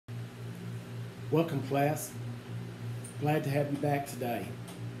Welcome, class. Glad to have you back today.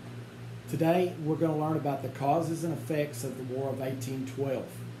 Today, we're going to learn about the causes and effects of the War of 1812.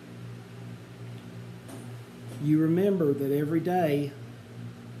 You remember that every day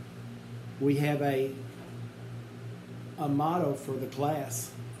we have a motto for the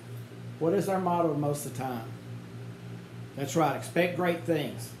class. What is our motto most of the time? That's right, expect great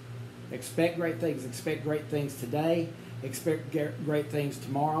things. Expect great things. Expect great things today. Expect great things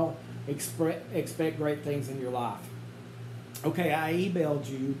tomorrow. Expect great things in your life. Okay, I emailed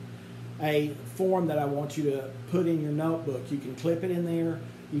you a form that I want you to put in your notebook. You can clip it in there,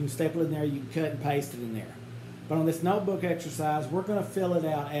 you can staple it in there, you can cut and paste it in there. But on this notebook exercise, we're going to fill it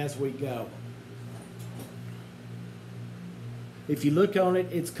out as we go. If you look on it,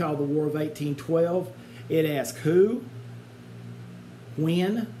 it's called the War of 1812. It asks who,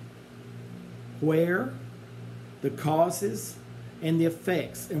 when, where, the causes, and the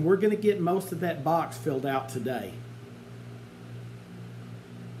effects. And we're going to get most of that box filled out today.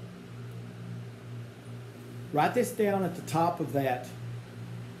 Write this down at the top of that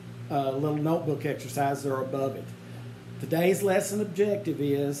little notebook exercise or above it. Today's lesson objective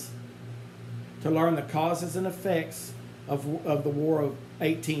is to learn the causes and effects of the War of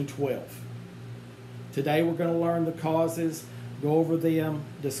 1812. Today we're going to learn the causes, go over them,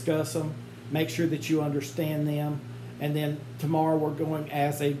 discuss them, make sure that you understand them, and then tomorrow we're going,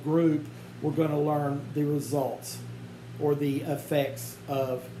 as a group, we're going to learn the results or the effects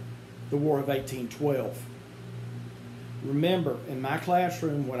of the War of 1812. Remember, in my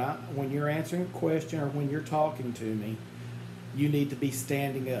classroom, when you're answering a question or when you're talking to me, you need to be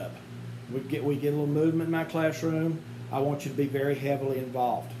standing up. We get a little movement in my classroom. I want you to be very heavily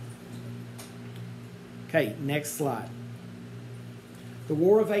involved. Okay, next slide. The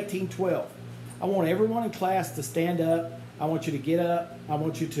War of 1812. I want everyone in class to stand up. I want you to get up. I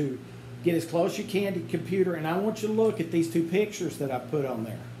want you to get as close as you can to the computer, and I want you to look at these two pictures that I put on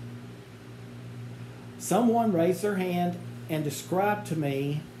there. Someone raise their hand and describe to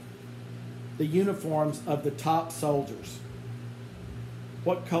me the uniforms of the top soldiers.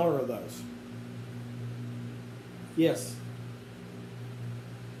 What color are those? Yes.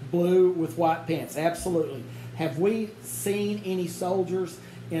 Blue with white pants. Absolutely. Have we seen any soldiers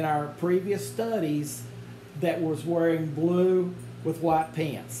in our previous studies that was wearing blue with white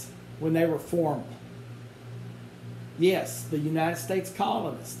pants when they were formal? Yes, the United States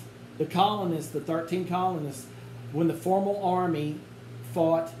colonists. The colonists, the 13 colonists, when the formal army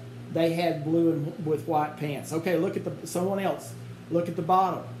fought, they had blue and with white pants. Okay, look at someone else. Look at the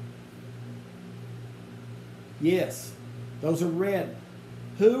bottom. Yes, those are red.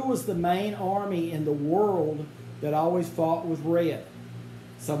 Who was the main army in the world that always fought with red?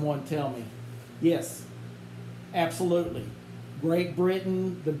 Someone tell me. Yes, absolutely. Great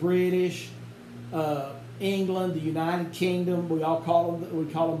Britain, the British, England, the United Kingdom. We call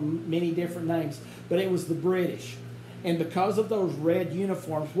them many different names, but it was the British. And because of those red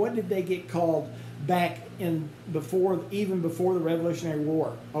uniforms, what did they get called back even before the Revolutionary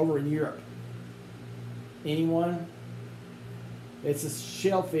War over in Europe? Anyone? It's a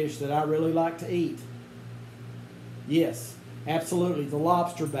shellfish that I really like to eat. Yes, absolutely, the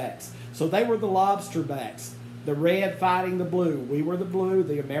lobster backs. So they were the lobster backs. The red fighting the blue. We were the blue,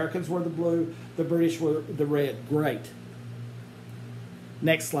 the Americans were the blue, the British were the red. Great.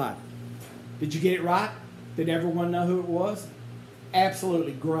 Next slide. Did you get it right? Did everyone know who it was?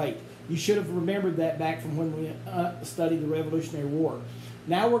 Absolutely, great. You should have remembered that back from when we studied the Revolutionary War.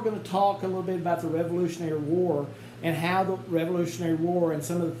 Now we're going to talk a little bit about the Revolutionary War and how the Revolutionary War and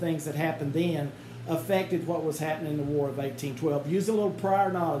some of the things that happened then affected what was happening in the War of 1812. Use a little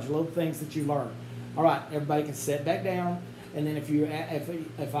prior knowledge, little things that you learned. All right, everybody can sit back down, and then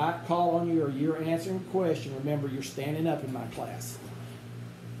if I call on you or you're answering a question, remember you're standing up in my class.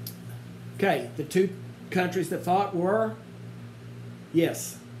 Okay, the two countries that fought were,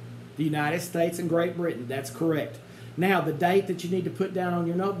 yes, the United States and Great Britain. That's correct. Now, the date that you need to put down on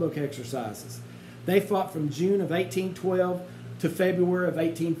your notebook exercises. They fought from June of 1812 to February of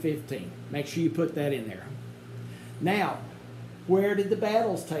 1815. Make sure you put that in there. Now, where did the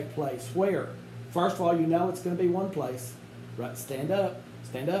battles take place? Where? First of all, you know it's going to be one place. Right, stand up,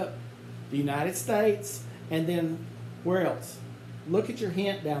 stand up. The United States, and then where else? Look at your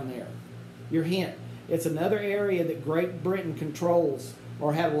hint down there. Your hint. It's another area that Great Britain controls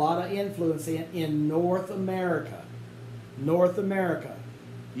or had a lot of influence in North America. North America.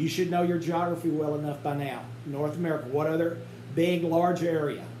 You should know your geography well enough by now. North America. What other big, large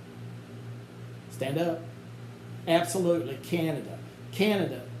area? Stand up. Absolutely. Canada.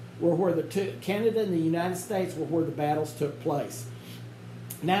 Canada. Canada and the United States were where the battles took place.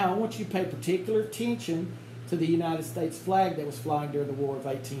 Now, I want you to pay particular attention to the United States flag that was flying during the War of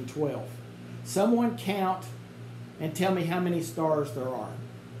 1812. Someone count and tell me how many stars there are.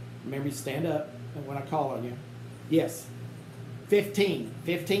 Remember, you stand up when I call on you. Yes. 15.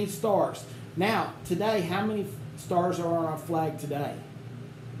 15 stars. Now, today, how many stars are on our flag today?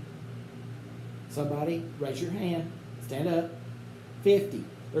 Somebody, raise your hand. Stand up. 50.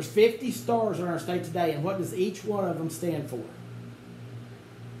 There's 50 stars on our state today, and what does each one of them stand for?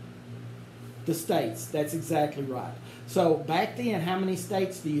 The states. That's exactly right. So, back then, how many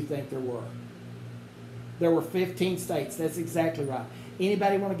states do you think there were? There were 15 states. That's exactly right.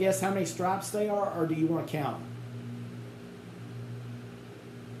 Anybody want to guess how many stripes they are, or do you want to count them?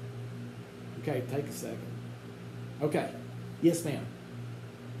 Okay, take a second. Okay. Yes, ma'am.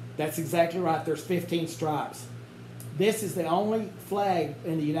 That's exactly right. There's 15 stripes. This is the only flag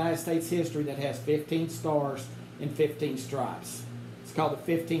in the United States history that has 15 stars and 15 stripes. It's called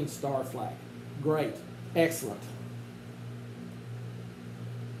the 15-star flag. Great. Excellent.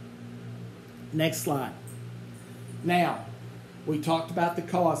 Next slide. Now, we talked about the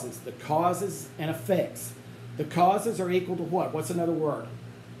causes. The causes and effects. The causes are equal to what? What's another word?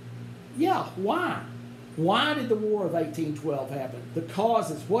 Yeah, why? Why did the War of 1812 happen? The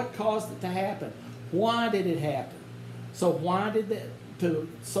causes. What caused it to happen? Why did it happen? So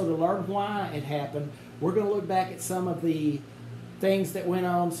to learn why it happened, we're going to look back at some of the things that went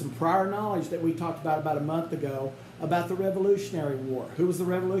on, some prior knowledge that we talked about a month ago about the Revolutionary War. Who was the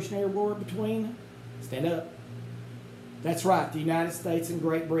Revolutionary War between? Stand up. That's right, the United States and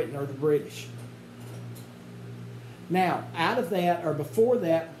Great Britain, or the British. Now, out of that, or before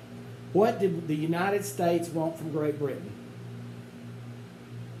that, what did the United States want from Great Britain?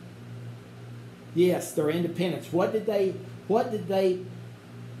 Yes, their independence. What did they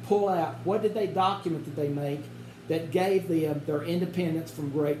pull out? What did they document that they make that gave them their independence from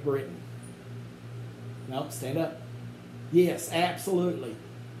Great Britain? No, stand up. Yes, absolutely.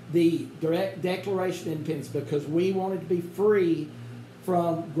 The direct Declaration of Independence, because we wanted to be free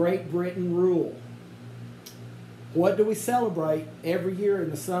from Great Britain rule. What do we celebrate every year in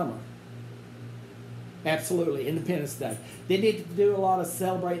the summer? Absolutely, Independence Day. Didn't need to do a lot of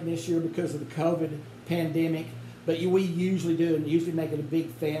celebrating this year because of the COVID pandemic, but we usually do, and usually make it a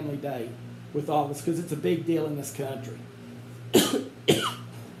big family day with all of us because it's a big deal in this country.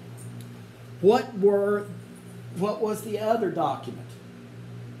 What was the other document?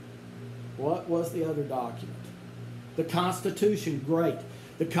 What was the other document? The Constitution. Great.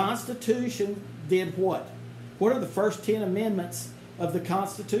 The Constitution did what? What are the first 10 amendments of the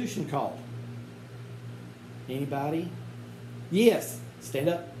Constitution called? Anybody? Yes. Stand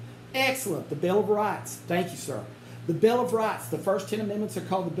up. Excellent. The Bill of Rights. Thank you, sir. The Bill of Rights. The first 10 amendments are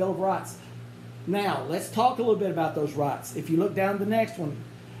called the Bill of Rights. Now, let's talk a little bit about those rights. If you look down to the next one,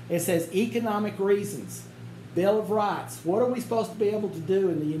 it says economic reasons. Bill of Rights. What are we supposed to be able to do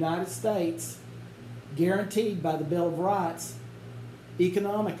in the United States, guaranteed by the Bill of Rights,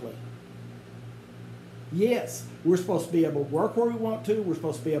 economically? Yes, we're supposed to be able to work where we want to. We're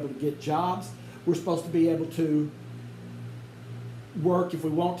supposed to be able to get jobs. We're supposed to be able to work if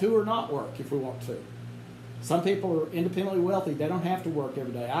we want to, or not work if we want to. Some people are independently wealthy. They don't have to work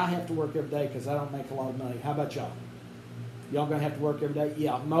every day. I have to work every day because I don't make a lot of money. How about y'all? Y'all going to have to work every day?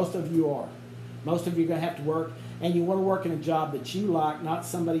 Yeah, most of you are. Most of you are going to have to work, and you want to work in a job that you like, not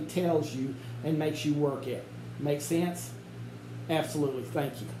somebody tells you and makes you work it. Make sense? Absolutely.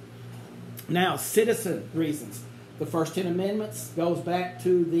 Thank you. Now, citizen reasons. The first 10 amendments goes back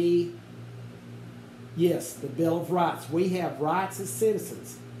to the Bill of Rights. We have rights as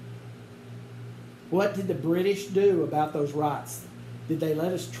citizens. What did the British do about those rights? Did they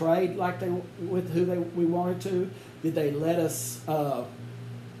let us trade with who we wanted to? Did they let us have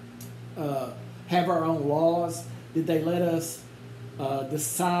our own laws? Did they let us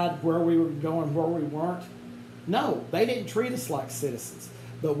decide where we were going, where we weren't? No, they didn't treat us like citizens.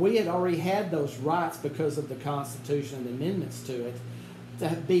 But we had already had those rights because of the Constitution and the amendments to it to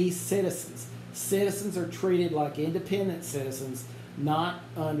be citizens. Citizens are treated like independent citizens, not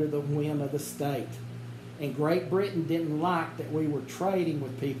under the whim of the state. And Great Britain didn't like that we were trading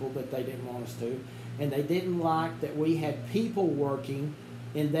with people that they didn't want us to, and they didn't like that we had people working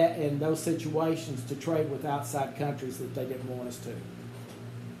in those situations to trade with outside countries that they didn't want us to.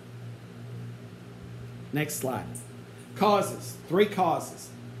 Next slide. Causes. 3 causes.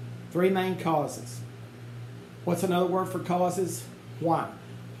 3 main causes. What's another word for causes? Why?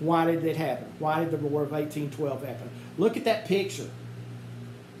 Why did it happen? Why did the War of 1812 happen? Look at that picture.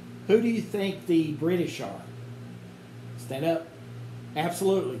 Who do you think the British are? Stand up.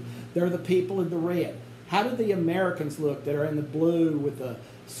 Absolutely. They're the people in the red. How do the Americans look that are in the blue with the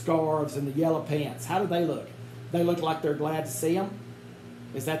scarves and the yellow pants. How do they look? They look like they're glad to see them.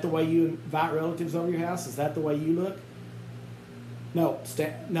 Is that the way you invite relatives over your house? Is that the way you look? No,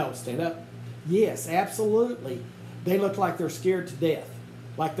 stand up. Yes, absolutely. They look like they're scared to death,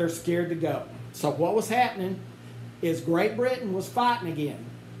 like they're scared to go. So what was happening is Great Britain was fighting again.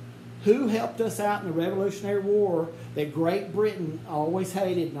 Who helped us out in the Revolutionary War that Great Britain always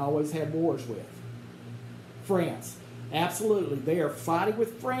hated and always had wars with? France. Absolutely. They are fighting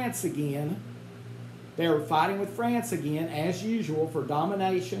with France again. They are fighting with France again, as usual, for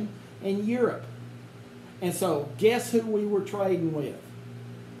domination in Europe. And so, guess who we were trading with?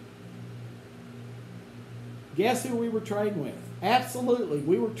 Guess who we were trading with? Absolutely.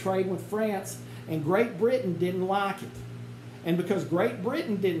 We were trading with France, and Great Britain didn't like it. And because Great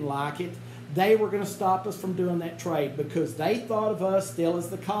Britain didn't like it, they were going to stop us from doing that trade because they thought of us still as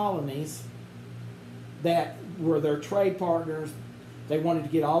the colonies that were their trade partners. They wanted to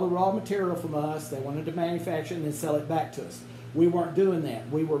get all the raw material from us. They wanted to manufacture it and then sell it back to us. We weren't doing that.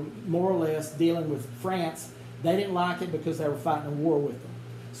 We were more or less dealing with France. They didn't like it because they were fighting a war with them.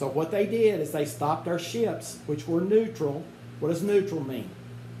 So what they did is they stopped our ships, which were neutral. What does neutral mean?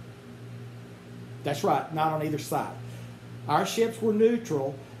 That's right, not on either side. Our ships were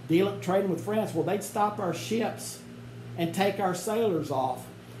neutral, trading with France. Well, they'd stop our ships and take our sailors off.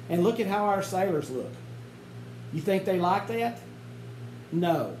 And look at how our sailors look. You think they like that?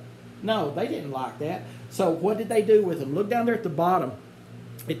 No, they didn't like that. So what did they do with them? Look down there at the bottom.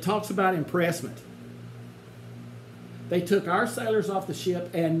 It talks about impressment. They took our sailors off the ship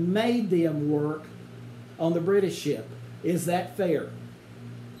and made them work on the British ship. Is that fair?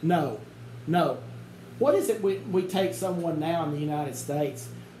 No. What is it we take someone now in the United States?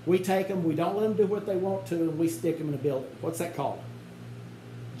 We take them, we don't let them do what they want to, and we stick them in a building. What's that called?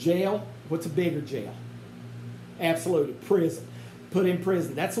 Jail? What's a bigger jail? Absolutely, prison. Put in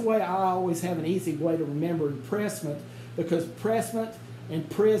prison. That's the way I always have an easy way to remember impressment, because impressment and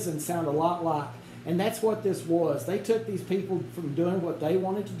prison sound a lot alike. And that's what this was. They took these people from doing what they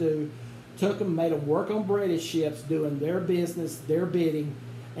wanted to do, took them, made them work on British ships, doing their business, their bidding.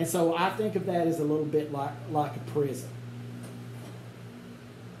 And so I think of that as a little bit like a prison.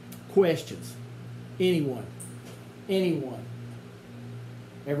 Questions? Anyone?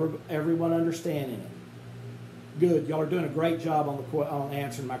 Everyone understanding it? Good. Y'all are doing a great job on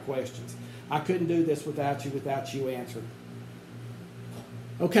answering my questions. I couldn't do this without you answering.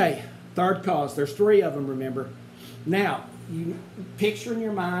 Okay, third cause. There's 3 of them, remember. Now, you picture in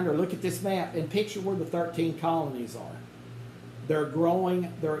your mind or look at this map and picture where the 13 colonies are. They're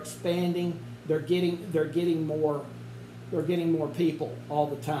growing, they're expanding, they're getting more people all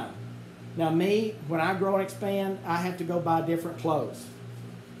the time. Now me, when I grow and expand, I have to go buy different clothes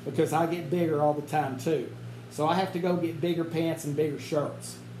because I get bigger all the time too. So I have to go get bigger pants and bigger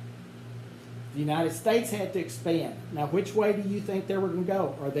shirts. The United States had to expand. Now, which way do you think they were going to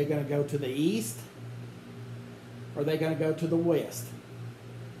go? Are they going to go to the east? Or are they going to go to the west?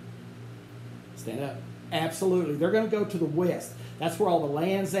 Stand up. Absolutely. They're going to go to the west. That's where all the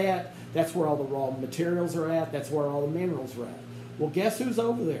land's at. That's where all the raw materials are at. That's where all the minerals are at. Well, guess who's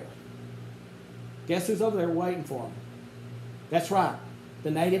over there? Guess who's over there waiting for them? That's right.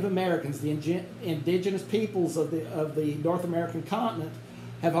 The Native Americans, the indigenous peoples of the North American continent,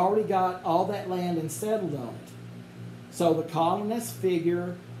 have already got all that land and settled on it. So the colonists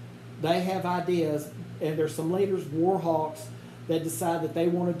figure they have ideas, and there's some leaders, war hawks, that decide that they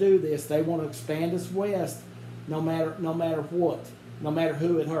want to do this. They want to expand us west no matter what, no matter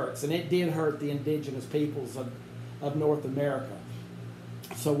who it hurts. And it did hurt the indigenous peoples of North America.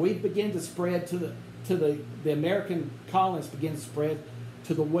 So we begin to spread to the American colonists begin to spread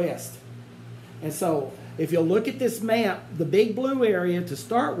to the west. And so if you'll look at this map, the big blue area to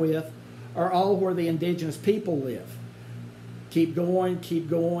start with are all where the indigenous people live. Keep going, keep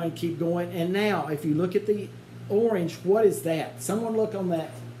going, keep going. And now if you look at the orange, what is that? Someone look on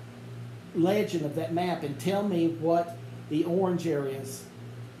that legend of that map and tell me what the orange areas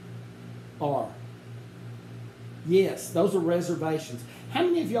are. Yes, those are reservations. How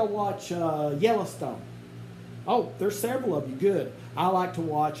many of y'all watch Yellowstone? Oh, there's several of you. Good. I like to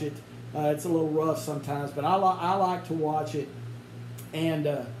watch it. It's a little rough sometimes, but I like to watch it. And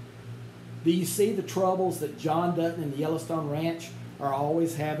do you see the troubles that John Dutton and the Yellowstone Ranch are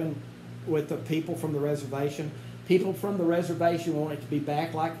always having with the people from the reservation? People from the reservation want it to be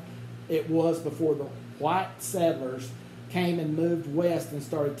back like it was before the white settlers came and moved west and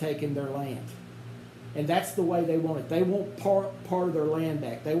started taking their land. And that's the way they want it. They want part of their land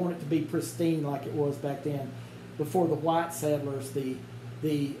back. They want it to be pristine like it was back then before the white settlers, the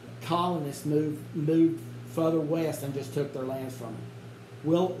colonists moved further west and just took their lands from them.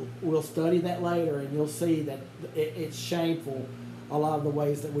 We'll study that later, and you'll see that it's shameful a lot of the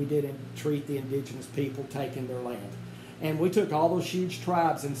ways that we did treat the indigenous people taking their land. And we took all those huge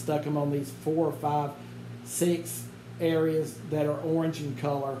tribes and stuck them on these 4 or 5, 6 areas that are orange in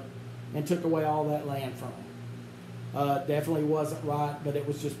color and took away all that land from them. Definitely wasn't right, but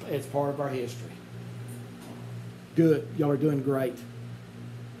it's part of our history. Good. Y'all are doing great.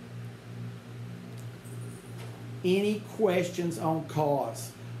 Any questions on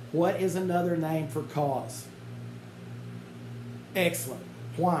cause? What is another name for cause? Excellent.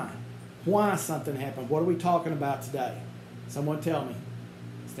 Why? Why something happened? What are we talking about today? Someone tell me.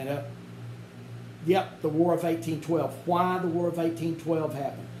 Stand up. Yep, the War of 1812. Why the War of 1812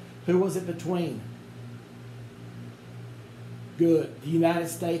 happened? Who was it between? Good. The United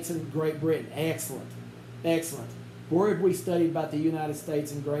States and Great Britain. Excellent. Excellent. Where have we studied about the United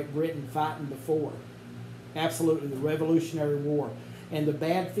States and Great Britain fighting before? Absolutely, the Revolutionary War. And the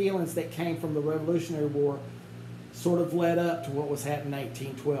bad feelings that came from the Revolutionary War sort of led up to what was happening in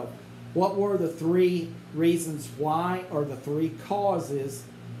 1812. What were the 3 reasons why, or the 3 causes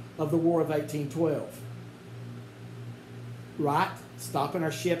of the War of 1812? Right? Stopping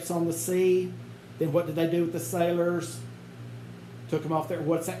our ships on the sea. Then what did they do with the sailors? Took them off there.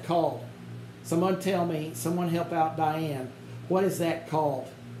 What's that called? Someone tell me. Someone help out Diane. What is that called?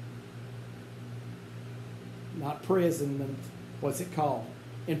 Not imprisonment. What's it called?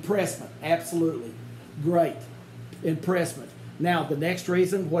 Impressment. Absolutely. Great. Impressment. Now, the next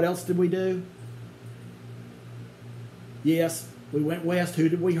reason, what else did we do? Yes, we went west. Who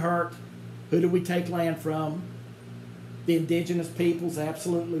did we hurt? Who did we take land from? The indigenous peoples.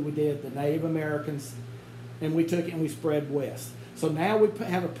 Absolutely, we did. The Native Americans. And we took it and we spread west. So now we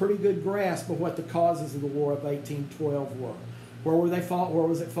have a pretty good grasp of what the causes of the War of 1812 were. Where were they fought? Where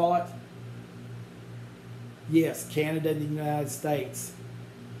was it fought? Yes, Canada and the United States.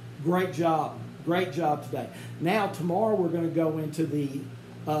 Great job. Great job today. Now, tomorrow we're going to go into the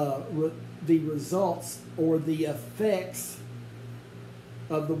results or the effects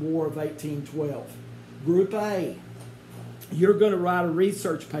of the War of 1812. Group A, you're going to write a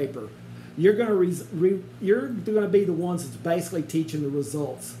research paper. You're going to be the ones that's basically teaching the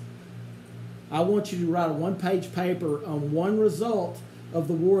results. I want you to write a 1-page paper on one result of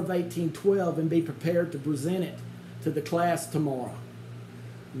the War of 1812 and be prepared to present it to the class tomorrow.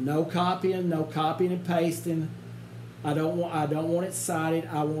 No copying and pasting. I don't want it cited.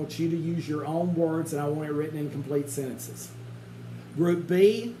 I want you to use your own words, and I want it written in complete sentences. Group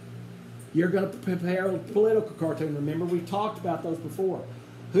B, you're going to prepare a political cartoon. Remember, we talked about those before.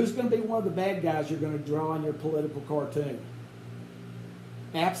 Who's going to be one of the bad guys you're going to draw on your political cartoon?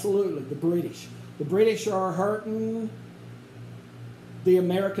 Absolutely, the British. The British are hurting the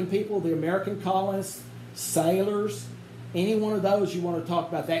American people, the American colonists, sailors, any one of those you want to talk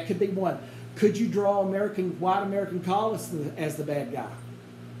about. That could be one. Could you draw white American colonists as the bad guy?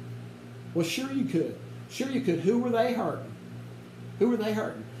 Well, sure you could. Sure you could. Who were they hurting? Who were they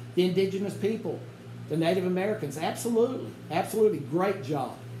hurting? The indigenous people, the Native Americans. Absolutely. Absolutely. Great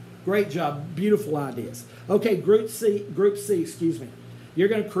job. Great job. Beautiful ideas. Okay, Group C, excuse me. You're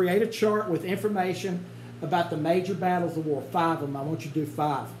going to create a chart with information about the major battles of the war. 5 of them. I want you to do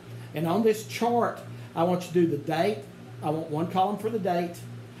 5. And on this chart, I want you to do the date. I want 1 column for the date.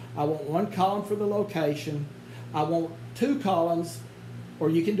 I want 1 column for the location. I want 2 columns, or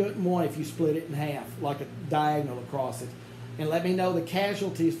you can do it in 1 if you split it in half, like a diagonal across it. And let me know the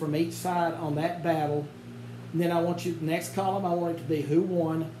casualties from each side on that battle. And then I want you, the next column, I want it to be who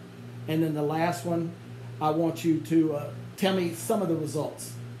won. And then the last one, I want you to tell me some of the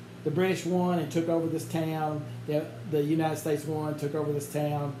results. The British won and took over this town. The United States won, took over this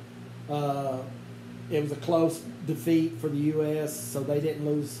town. It was a close defeat for the U.S., so they didn't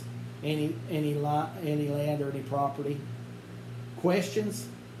lose any land or any property. Questions?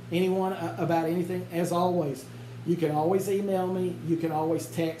 Anyone about anything? As always, you can always email me. You can always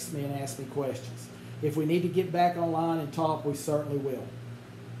text me and ask me questions. If we need to get back online and talk, we certainly will.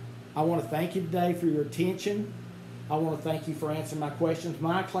 I want to thank you today for your attention. I want to thank you for answering my questions.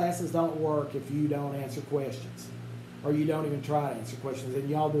 My classes don't work if you don't answer questions, or you don't even try to answer questions, and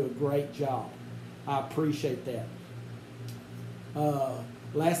y'all do a great job. I appreciate that.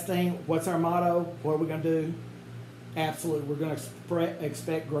 Last thing, what's our motto? What are we going to do? Absolutely, we're going to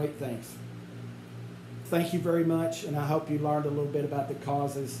expect great things. Thank you very much, and I hope you learned a little bit about the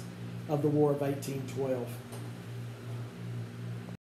causes of the War of 1812.